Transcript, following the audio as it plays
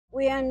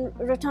We're in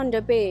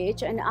Rotondo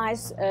Beach, and I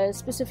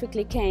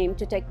specifically came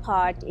to take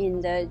part in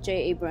the J.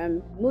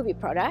 Abrams movie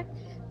product,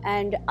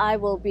 and I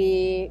will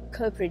be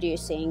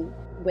co-producing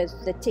with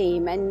the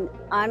team, and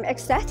I'm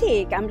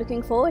ecstatic. I'm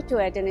looking forward to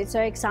it, and it's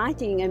so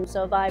exciting and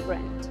so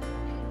vibrant.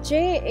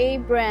 J.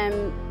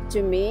 Abrams,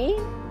 to me,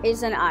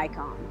 is an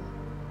icon.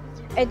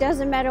 It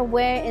doesn't matter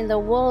where in the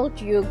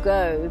world you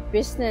go,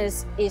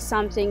 business is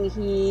something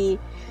he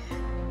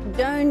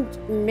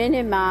don't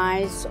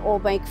minimize or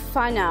make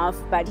fun of,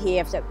 but he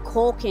has the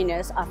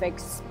corkiness of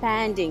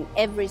expanding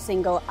every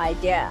single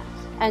idea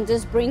and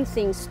just bring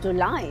things to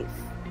life.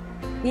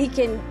 He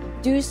can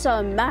do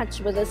so much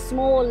with a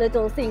small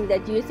little thing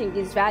that you think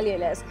is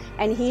valueless,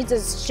 and he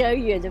just show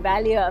you the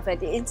value of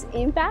it. It's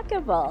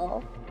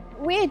impeccable.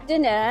 We had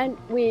dinner,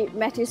 we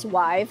met his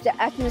wife,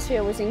 the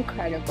atmosphere was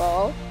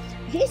incredible.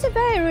 He's a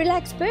very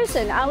relaxed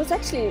person. I was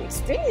actually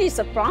extremely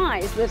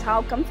surprised with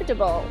how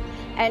comfortable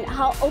and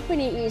how open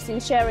he is in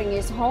sharing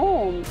his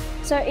home.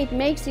 So it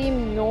makes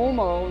him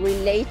normal,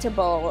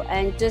 relatable,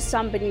 and just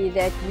somebody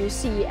that you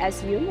see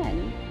as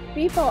human.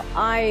 People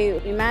I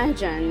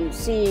imagine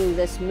seeing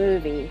this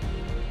movie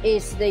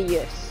is the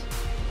youth.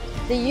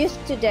 The youth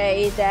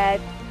today that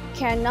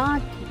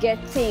cannot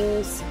get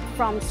things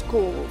from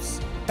schools,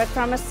 but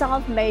from a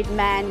self-made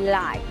man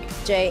like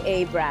J.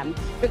 Abrams,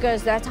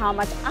 because that's how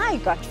much I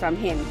got from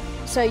him.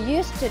 So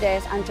youth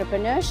today's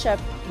entrepreneurship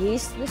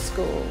is the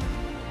school.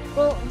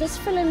 Well, this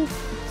film,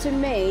 to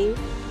me,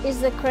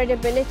 is the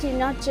credibility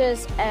not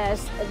just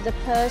as the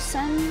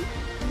person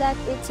that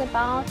it's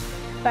about,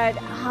 but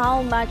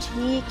how much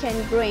he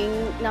can bring,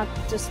 not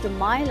just to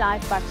my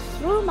life, but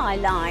through my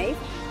life,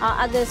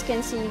 others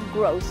can see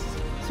growth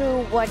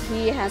through what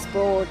he has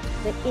brought,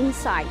 the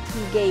insight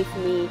he gave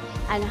me,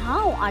 and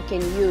how I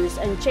can use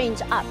and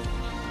change up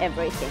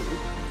everything.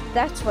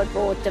 That's what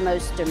brought the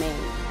most to me.